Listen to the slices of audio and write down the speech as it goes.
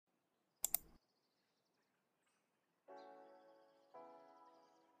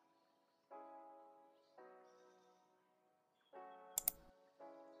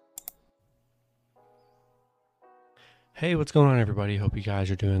Hey, what's going on, everybody? Hope you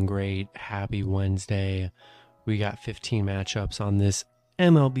guys are doing great. Happy Wednesday. We got 15 matchups on this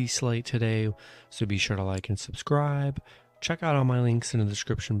MLB slate today, so be sure to like and subscribe. Check out all my links in the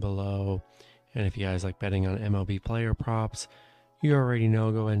description below. And if you guys like betting on MLB player props, you already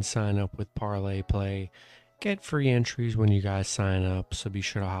know, go ahead and sign up with Parlay Play. Get free entries when you guys sign up, so be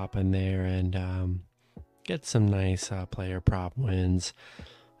sure to hop in there and get some nice player prop wins.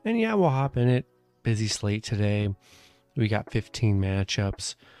 And yeah, we'll hop in it. Busy slate today. We got 15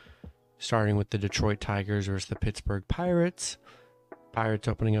 matchups, starting with the Detroit Tigers versus the Pittsburgh Pirates. Pirates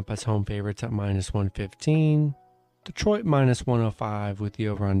opening up as home favorites at minus 115. Detroit minus 105 with the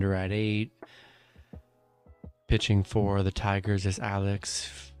over-under at 8. Pitching for the Tigers is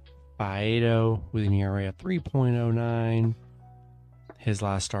Alex Faedo with an ERA of 3.09. His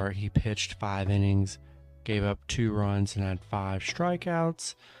last start, he pitched 5 innings, gave up 2 runs, and had 5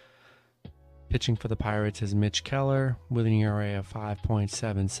 strikeouts. Pitching for the Pirates is Mitch Keller with an ERA of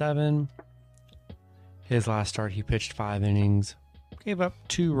 5.77. His last start, he pitched 5 innings, gave up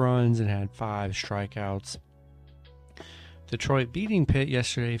 2 runs, and had 5 strikeouts. Detroit beating Pitt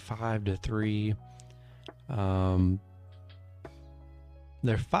yesterday 5-3.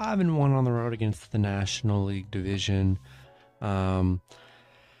 They're 5-1 on the road against the National League Division. Kind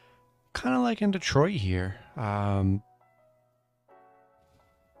of like in Detroit here.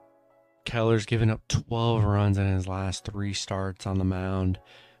 Keller's given up 12 runs in his last 3 starts on the mound.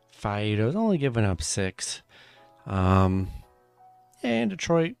 Faedo's only given up 6. And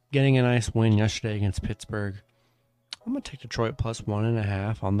Detroit getting a nice win yesterday against Pittsburgh. I'm going to take Detroit plus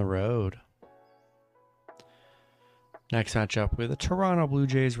 1.5 on the road. Next matchup, we have the Toronto Blue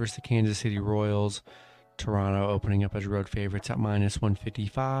Jays versus the Kansas City Royals. Toronto opening up as road favorites at minus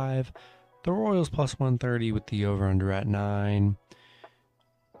 155. The Royals plus 130 with the over-under at 9.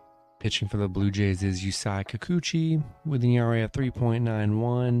 Pitching for the Blue Jays is Yusei Kikuchi with an ERA of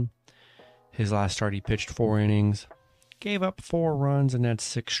 3.91. His last start, he pitched 4 innings, gave up 4 runs, and had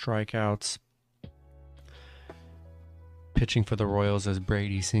 6 strikeouts. Pitching for the Royals is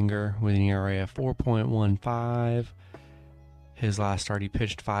Brady Singer with an ERA of 4.15. His last start, he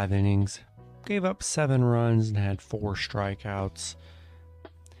pitched 5 innings, gave up 7 runs, and had 4 strikeouts.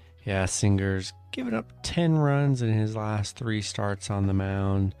 Yeah, Singer's given up 10 runs in his last 3 starts on the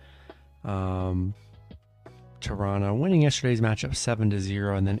mound. Toronto winning yesterday's matchup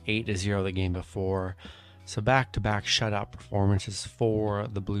 7-0 and then 8-0 the game before. So back-to-back shutout performances for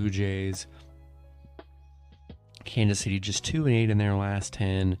the Blue Jays. Kansas City just 2-8 in their last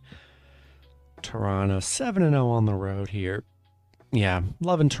 10. Toronto 7-0 on the road here. Yeah,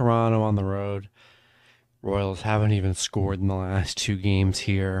 loving Toronto on the road. Royals haven't even scored in the last 2 games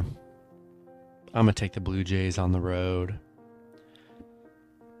here. I'm going to take the Blue Jays on the road.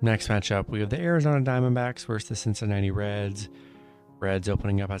 Next matchup, we have the Arizona Diamondbacks versus the Cincinnati Reds. Reds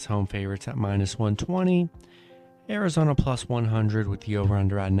opening up as home favorites at minus 120. Arizona plus 100 with the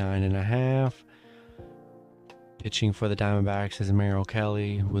over-under at 9.5. Pitching for the Diamondbacks is Merrill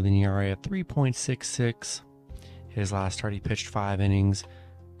Kelly with an ERA of 3.66. His last start, he pitched 5 innings,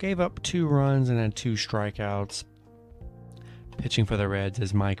 gave up 2 runs, and had 2 strikeouts. Pitching for the Reds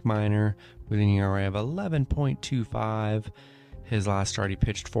is Mike Minor with an ERA of 11.25. His last start, he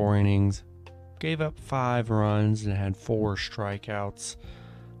pitched 4 innings, gave up 5 runs, and had 4 strikeouts.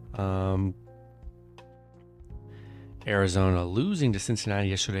 Arizona losing to Cincinnati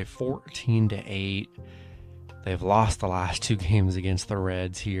yesterday 14-8. They've lost the last 2 games against the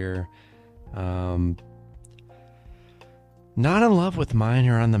Reds here. Not in love with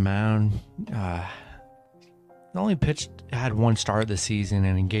Minor on the mound. Only had 1 start this season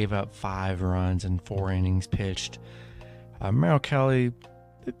and he gave up 5 runs and 4 innings pitched. Merrill Kelly,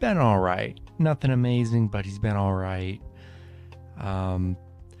 been all right. Nothing amazing, but he's been all right. I'm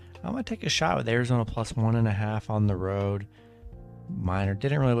going to take a shot with Arizona plus 1.5 on the road. Minor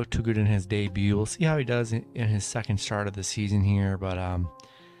didn't really look too good in his debut. We'll see how he does in his second start of the season here, but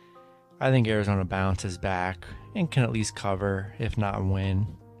I think Arizona bounces back and can at least cover, if not win,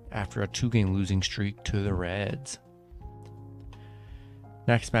 after a 2-game losing streak to the Reds.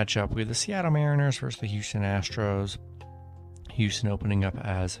 Next matchup, we have the Seattle Mariners versus the Houston Astros. Houston opening up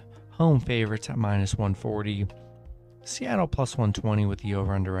as home favorites at minus 140. Seattle plus 120 with the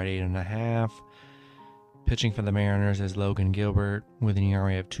over-under at 8.5. Pitching for the Mariners is Logan Gilbert with an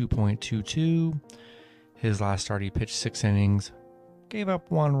ERA of 2.22. His last start, he pitched 6 innings, gave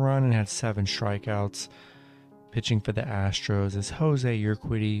up 1 run, and had 7 strikeouts. Pitching for the Astros is Jose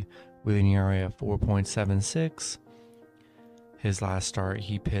Urquidy with an ERA of 4.76. His last start,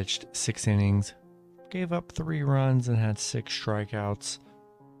 he pitched 6 innings, gave up 3 runs, and had 6 strikeouts.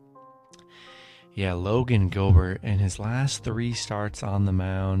 Yeah, Logan Gilbert in his last 3 starts on the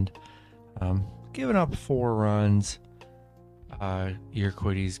mound, giving up 4 runs.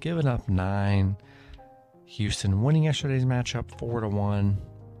 Urquidy's giving up 9. Houston winning yesterday's matchup 4-1.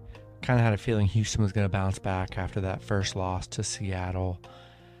 Kind of had a feeling Houston was going to bounce back after that first loss to Seattle.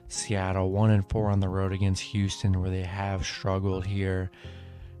 Seattle 1-4 on the road against Houston, where they have struggled here.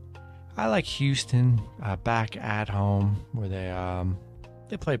 I like Houston back at home, where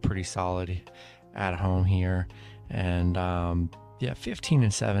they play pretty solid at home here, and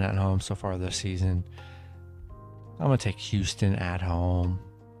 15-7 at home so far this season. I'm gonna take Houston at home.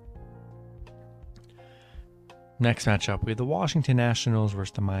 Next matchup, we have the Washington Nationals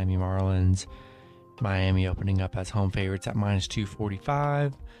versus the Miami Marlins. Miami opening up as home favorites at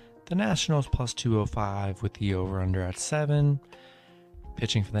 -245. The Nationals +205 with the over-under at 7.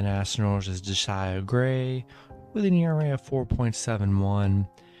 Pitching for the Nationals is Josiah Gray with an ERA of 4.71.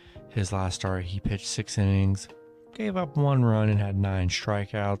 His last start, he pitched 6 innings, gave up 1 run, and had 9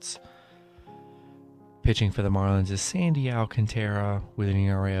 strikeouts. Pitching for the Marlins is Sandy Alcantara with an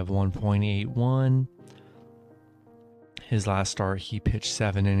ERA of 1.81. His last start, he pitched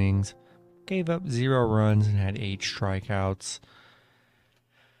 7 innings, gave up 0 runs, and had 8 strikeouts.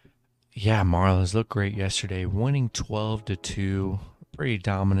 Yeah, Marlins looked great yesterday, winning 12-2. Pretty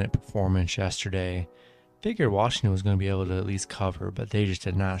dominant performance yesterday. Figured Washington was going to be able to at least cover, but they just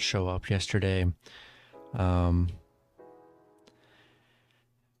did not show up yesterday. Yeah,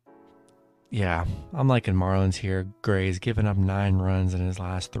 I'm liking Marlins here. Gray's given up 9 runs in his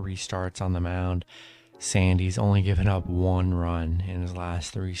last 3 starts on the mound. Sandy's only given up 1 run in his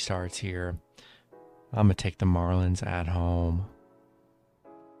last 3 starts here. I'm going to take the Marlins at home.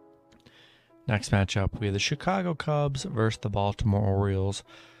 Next matchup, we have the Chicago Cubs versus the Baltimore Orioles.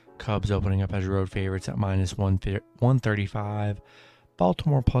 Cubs opening up as road favorites at -135.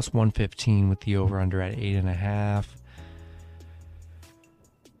 Baltimore +115 with the over-under at 8.5.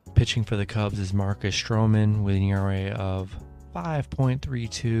 Pitching for the Cubs is Marcus Stroman with an ERA of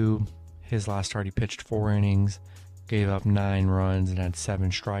 5.32. His last start, he pitched 4 innings, gave up 9 runs, and had 7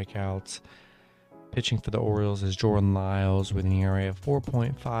 strikeouts. Pitching for the Orioles is Jordan Lyles with an ERA of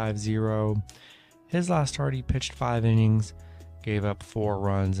 4.50. His last start, he pitched 5 innings, gave up 4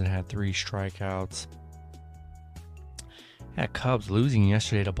 runs, and had 3 strikeouts. Cubs losing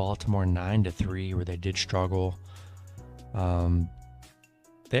yesterday to Baltimore 9-3, where they did struggle.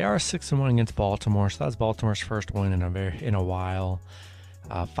 They are 6-1 against Baltimore, so that's Baltimore's first win in a while.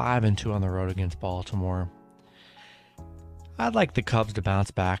 5-2 on the road against Baltimore. I'd like the Cubs to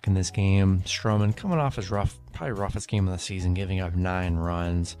bounce back in this game. Stroman coming off his probably roughest game of the season, giving up 9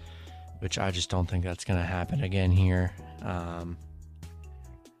 runs, which I just don't think that's going to happen again here. I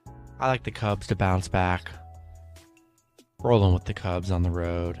like the Cubs to bounce back. Rolling with the Cubs on the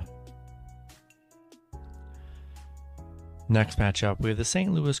road. Next matchup, we have the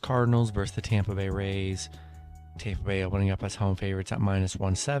St. Louis Cardinals versus the Tampa Bay Rays. Tampa Bay opening up as home favorites at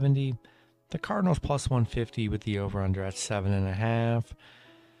 -170. The Cardinals +150 with the over-under at 7.5.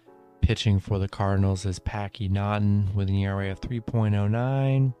 Pitching for the Cardinals is Packy Naughton with an ERA of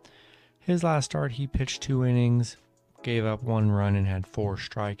 3.09. His last start, he pitched 2 innings, gave up 1 run, and had 4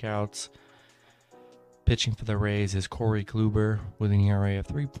 strikeouts. Pitching for the Rays is Corey Kluber with an ERA of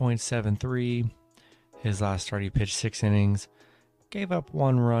 3.73. His last start, he pitched 6 innings, gave up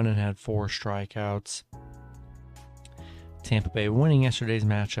 1 run, and had 4 strikeouts. Tampa Bay winning yesterday's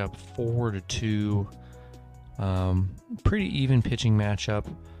matchup 4-2. Pretty even pitching matchup.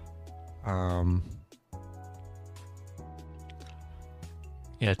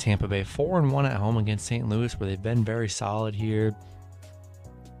 Tampa Bay 4-1 at home against St. Louis, where they've been very solid here.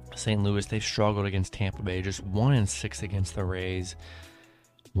 St. Louis, they've struggled against Tampa Bay, just 1-6 against the Rays,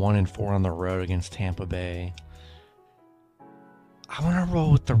 1-4 on the road against Tampa Bay. I want to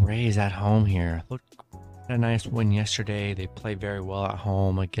roll with the Rays at home here. Look, a nice win yesterday. They played very well at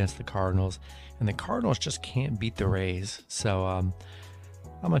home against the Cardinals, and the Cardinals just can't beat the Rays. So I'm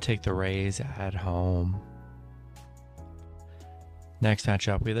going to take the Rays at home. Next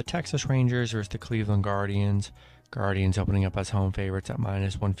matchup, we have the Texas Rangers versus the Cleveland Guardians. Guardians opening up as home favorites at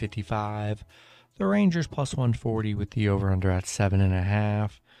 -155. The Rangers +140 with the over-under at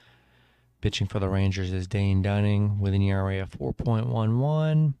 7.5. Pitching for the Rangers is Dane Dunning with an ERA of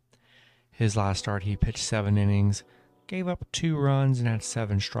 4.11. His last start, he pitched 7 innings, gave up 2 runs, and had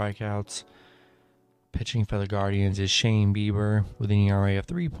 7 strikeouts. Pitching for the Guardians is Shane Bieber with an ERA of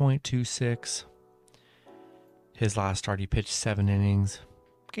 3.26. His last start, he pitched 7 innings,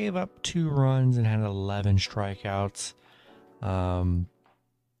 gave up 2 runs, and had 11 strikeouts.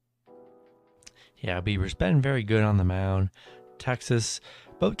 Bieber's been very good on the mound. Texas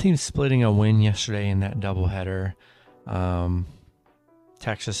Both teams splitting a win yesterday in that doubleheader.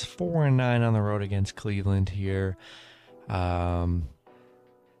 Texas 4-9 on the road against Cleveland here.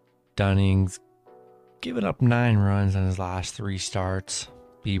 Dunning's given up 9 runs in his last 3 starts.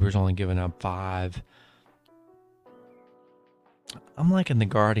 Bieber's only given up 5. I'm liking the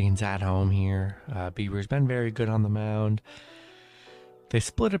Guardians at home here. Bieber's been very good on the mound. They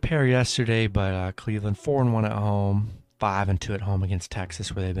split a pair yesterday, but Cleveland 4-1 at home, 5-2 at home against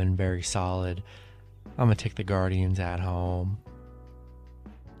Texas, where they've been very solid. I'm going to take the Guardians at home.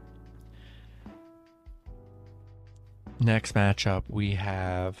 Next matchup, we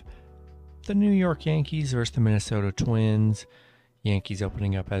have the New York Yankees versus the Minnesota Twins. Yankees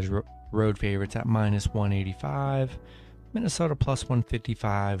opening up as road favorites at -185. Minnesota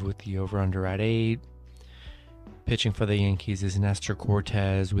 +155 with the over-under at 8. Pitching for the Yankees is Nestor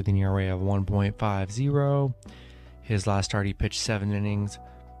Cortes with an ERA of 1.50. His last start he pitched 7 innings,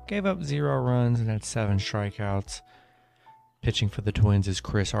 gave up 0 runs and had 7 strikeouts. Pitching for the Twins is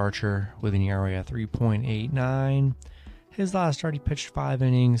Chris Archer with an ERA of 3.89. His last start he pitched 5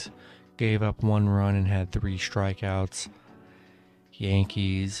 innings, gave up 1 run and had 3 strikeouts.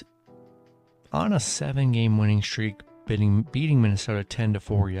 Yankees on a 7-game winning streak, beating Minnesota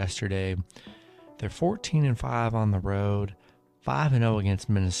 10-4 yesterday. They're 14-5 on the road, 5-0 against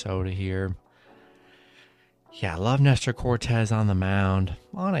Minnesota here. Yeah, I love Nestor Cortes on the mound,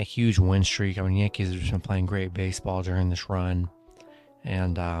 on a huge win streak. I mean, Yankees have just been playing great baseball during this run.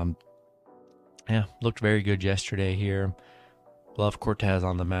 And, looked very good yesterday here. Love Cortes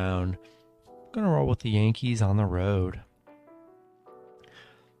on the mound. Gonna roll with the Yankees on the road.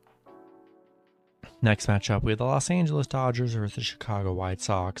 Next matchup, we have the Los Angeles Dodgers versus the Chicago White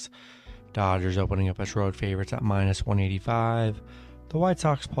Sox. Dodgers opening up as road favorites at -185. The White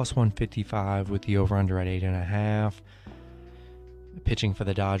Sox +155 with the over-under at 8.5. Pitching for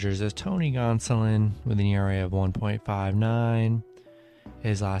the Dodgers is Tony Gonsolin with an ERA of 1.59.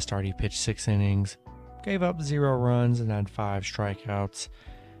 His last start he pitched 6 innings, gave up 0 runs and had 5 strikeouts.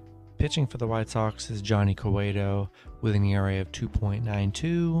 Pitching for the White Sox is Johnny Cueto with an ERA of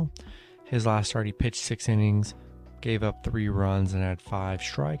 2.92. His last start he pitched 6 innings, gave up 3 runs and had 5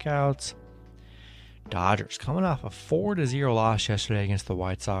 strikeouts. Dodgers coming off a 4-0 loss yesterday against the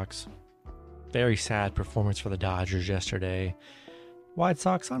White Sox. Very sad performance for the Dodgers yesterday. White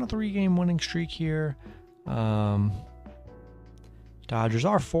Sox on a 3-game winning streak here. Dodgers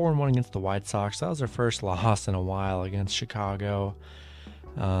are 4-1 against the White Sox. That was their first loss in a while against Chicago.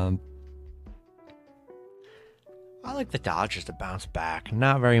 I like the Dodgers to bounce back.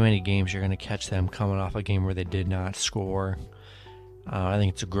 Not very many games you're going to catch them coming off a game where they did not score. I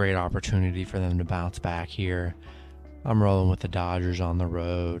think it's a great opportunity for them to bounce back here. I'm rolling with the Dodgers on the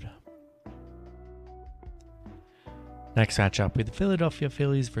road. Next matchup, we have the Philadelphia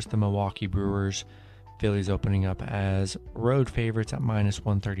Phillies versus the Milwaukee Brewers. Phillies opening up as road favorites at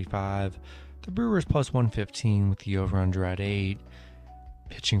 -135. The Brewers +115 with the over-under at 8.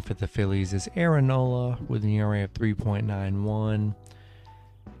 Pitching for the Phillies is Aaron Nola with an ERA of 3.91.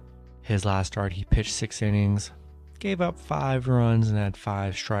 His last start, he pitched 6 innings, gave up 5 runs and had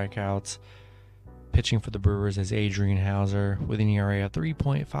 5 strikeouts. Pitching for the Brewers is Adrian Hauser with an ERA of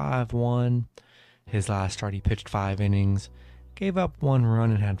 3.51. His last start, he pitched 5 innings, gave up 1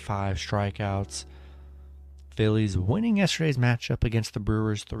 run and had 5 strikeouts. Phillies winning yesterday's matchup against the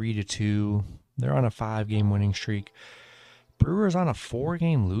Brewers 3-2. They're on a 5-game winning streak. Brewers on a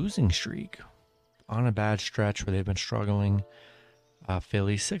 4-game losing streak, on a bad stretch where they've been struggling.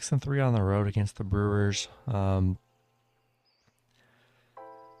 Phillies 6-3 on the road against the Brewers.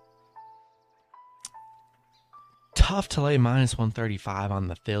 Tough to lay -135 on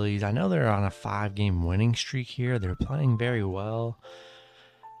the Phillies. I know they're on a 5-game winning streak here. They're playing very well.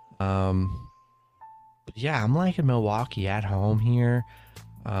 But yeah, I'm liking Milwaukee at home here.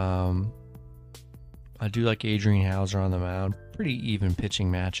 I do like Adrian Hauser on the mound. Pretty even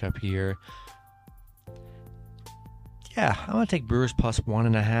pitching matchup here. Yeah, I'm going to take Brewers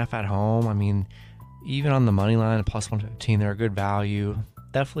 +1.5 at home. I mean, even on the money line at +115, they're a good value.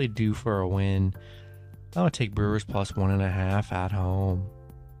 Definitely due for a win. I'm going to take Brewers +1.5 at home.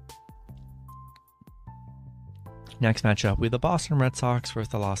 Next matchup, we have the Boston Red Sox versus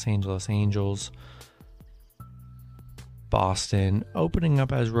the Los Angeles Angels. Boston opening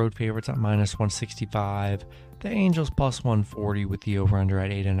up as road favorites at -165. The Angels +140 with the over-under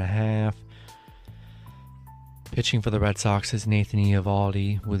at 8.5. Pitching for the Red Sox is Nathan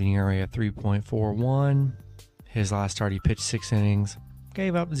Eovaldi with an ERA of 3.41. His last start, he pitched 6 innings,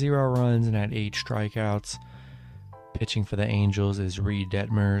 gave up 0 runs and had 8 strikeouts. Pitching for the Angels is Reed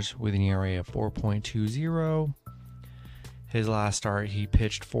Detmers with an ERA of 4.20. His last start, he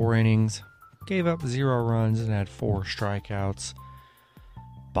pitched 4 innings, gave up 0 runs, and had 4 strikeouts.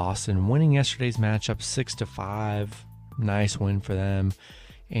 Boston winning yesterday's matchup 6-5. Nice win for them.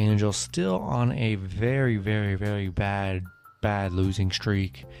 Angels still on a very, very, very bad losing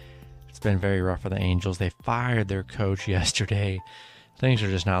streak. It's been very rough for the Angels. They fired their coach yesterday. Things are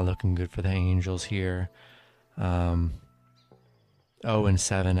just not looking good for the Angels here. 0-7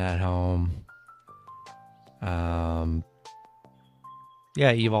 at home.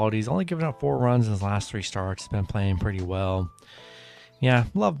 Yeah, Eovaldi's only given up 4 runs in his last 3 starts. He's been playing pretty well. Yeah,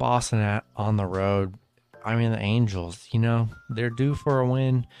 love Boston on the road. I mean, the Angels, they're due for a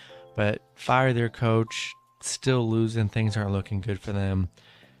win, but fire their coach, still losing. Things aren't looking good for them.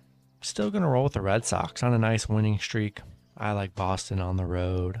 Still going to roll with the Red Sox on a nice winning streak. I like Boston on the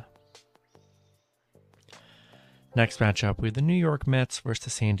road. Next matchup, we have the New York Mets versus the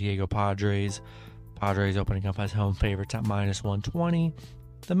San Diego Padres. Padres opening up as home favorites at -120.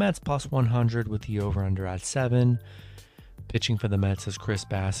 The Mets +100 with the over-under at 7. Pitching for the Mets is Chris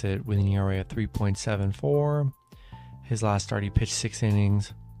Bassett with an ERA of 3.74. His last start, he pitched 6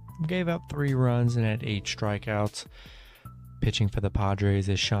 innings, gave up 3 runs, and had 8 strikeouts. Pitching for the Padres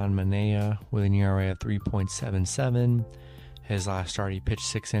is Sean Manaea with an ERA of 3.77. His last start, he pitched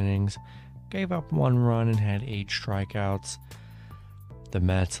 6 innings, gave up 1 run, and had 8 strikeouts. The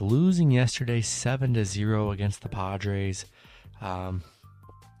Mets losing yesterday 7-0 against the Padres.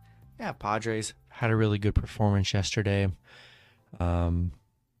 Padres had a really good performance yesterday. A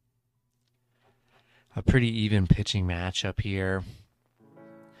pretty even pitching matchup here.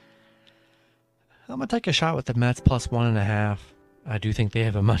 I'm going to take a shot with the Mets +1.5. I do think they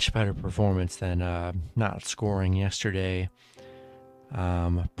have a much better performance than not scoring yesterday.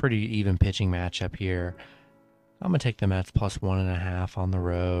 Pretty even pitching matchup here. I'm going to take the Mets +1.5 on the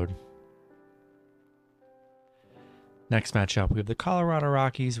road. Next matchup, we have the Colorado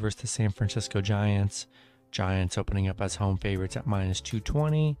Rockies versus the San Francisco Giants. Giants opening up as home favorites at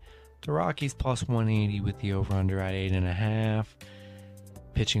 -220. The Rockies +180 with the over-under at 8.5.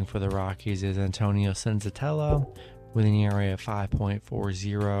 Pitching for the Rockies is Antonio Senzatella with an ERA of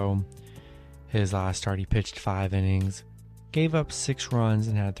 5.40. His last start, he pitched 5 innings, gave up 6 runs,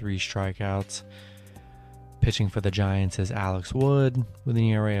 and had 3 strikeouts. Pitching for the Giants is Alex Wood with an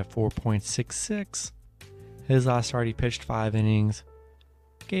ERA of 4.66. His last start, he pitched 5 innings,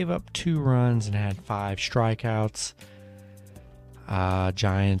 gave up 2 runs, and had 5 strikeouts.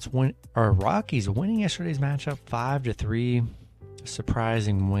 Rockies winning yesterday's matchup 5-3.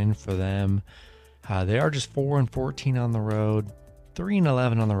 Surprising win for them. They are just 4-14 on the road,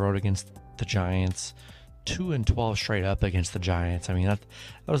 3-11 on the road against the Giants, 2-12 straight up against the Giants. I mean, that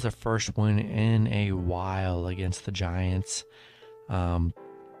was their first win in a while against the Giants.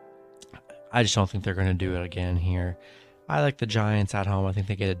 I just don't think they're going to do it again here. I like the Giants at home. I think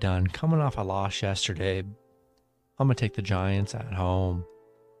they get it done. Coming off a loss yesterday, I'm going to take the Giants at home.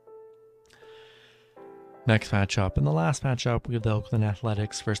 Next matchup, and the last matchup, we have the Oakland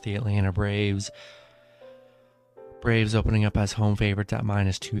Athletics versus the Atlanta Braves. Braves opening up as home favorites at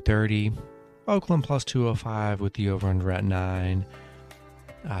 -230. Oakland +205 with the over-under at 9.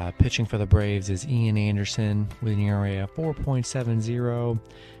 Pitching for the Braves is Ian Anderson with an ERA of 4.70.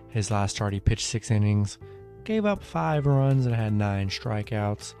 His last start, he pitched 6 innings, gave up 5 runs, and had 9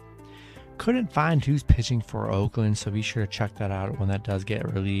 strikeouts. Couldn't find who's pitching for Oakland, so be sure to check that out when that does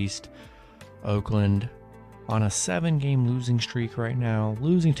get released. Oakland on a 7-game losing streak right now,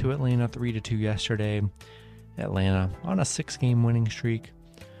 losing to Atlanta 3-2 yesterday. Atlanta on a 6-game winning streak.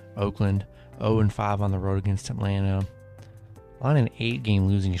 Oakland 0-5 on the road against Atlanta. On an 8-game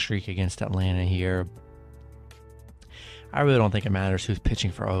losing streak against Atlanta here. I really don't think it matters who's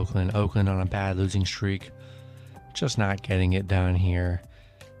pitching for Oakland. Oakland on a bad losing streak. Just not getting it done here.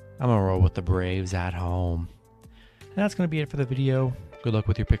 I'm going to roll with the Braves at home. And that's going to be it for the video. Good luck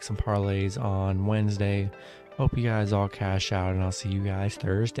with your picks and parlays on Wednesday. Hope you guys all cash out, and I'll see you guys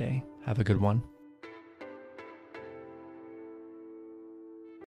Thursday. Have a good one.